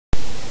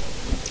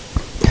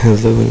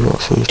Hello and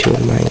welcome to a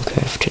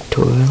Minecraft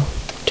tutorial.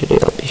 Today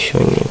I'll be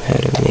showing you how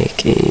to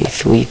make a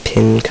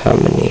 3-pin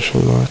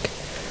combination lock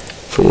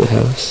for your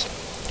house,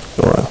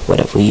 or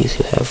whatever use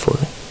you have for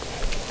it.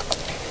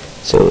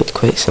 So it's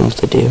quite simple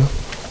to do.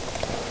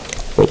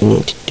 What you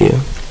need to do,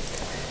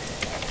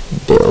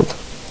 build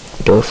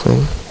a door frame,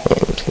 and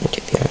I'm just going to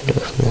take the iron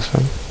door from this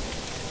one.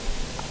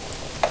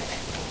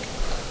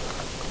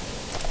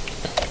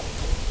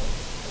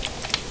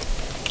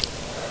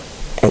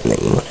 And then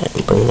you want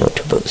to bring it out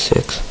to about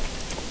 6.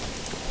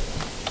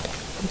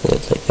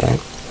 Like that.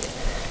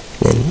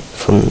 Then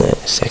from the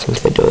second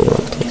to the door, you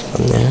want to place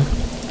one there,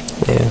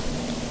 there,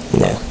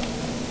 there.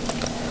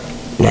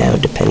 Now,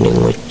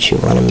 depending what you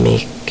want to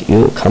make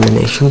your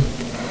combination,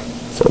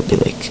 so it'll be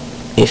like,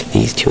 if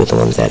these two are the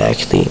ones that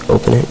actually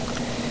open it,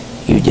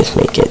 you just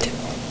make it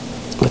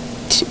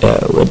with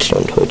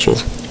redstone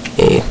torches,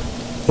 A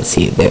and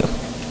C there.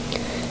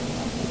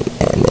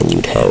 And then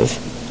you'd have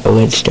a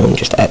redstone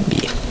just at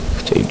B.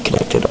 So you'd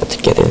connect it all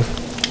together,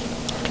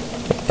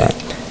 like that,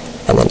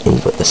 and then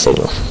input the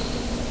signal,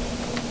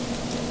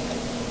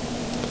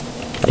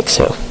 like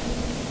so.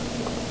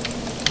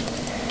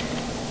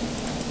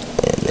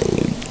 And then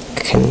you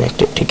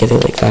connect it together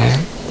like that,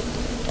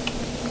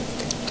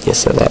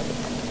 just so that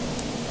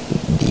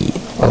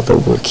all the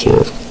work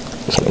here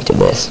connect to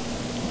this,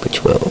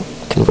 which will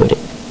convert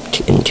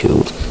it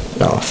into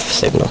an off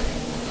signal.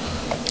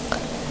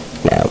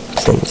 Now,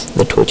 since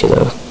the torches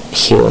are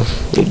here,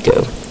 you'd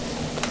go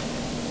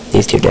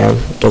these two down.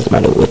 Doesn't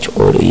matter which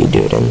order you do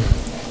it in.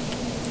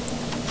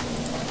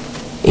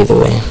 Either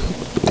way,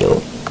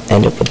 you'll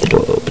end up with the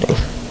door opening.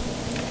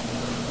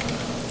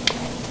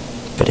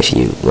 But if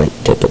you went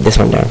to put this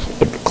one down,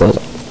 it would close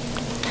it.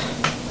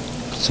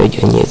 So you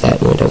can use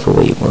that in whatever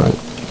way you want.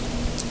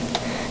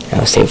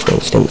 Now, say for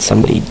instance,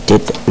 somebody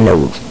did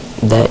know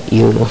that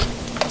your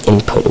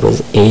input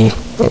was A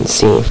and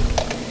C.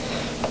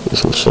 You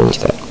can change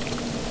that.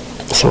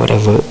 So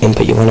whatever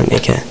input you want to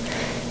make it,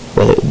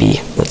 whether it be,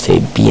 let's say,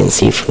 B and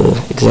C for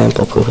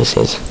example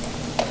purposes,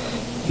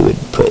 you would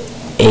put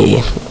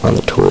A on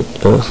the torch,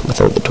 or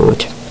without the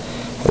torch,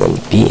 and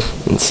then B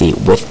and C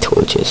with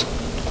torches.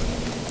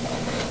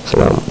 So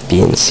now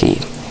B and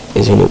C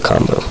is your new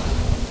combo.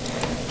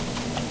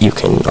 You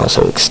can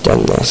also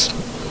extend this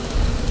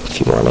if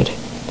you wanted.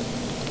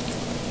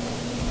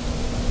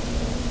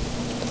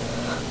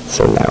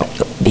 So now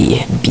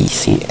B, B,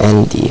 C,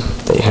 and D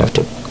that you have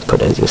to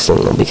put as your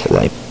signal, because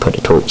I put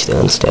a torch there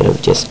instead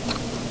of just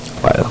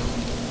wire.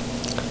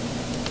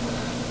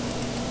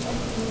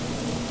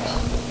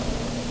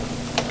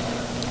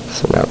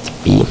 So now it's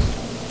B,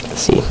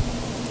 C,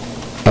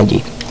 and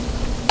D,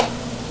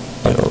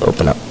 and it'll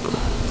open up.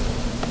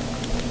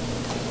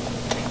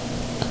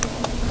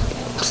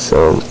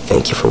 So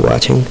thank you for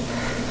watching.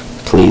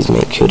 Please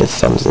make sure to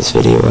thumbs this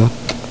video up,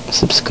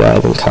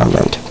 subscribe, and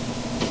comment.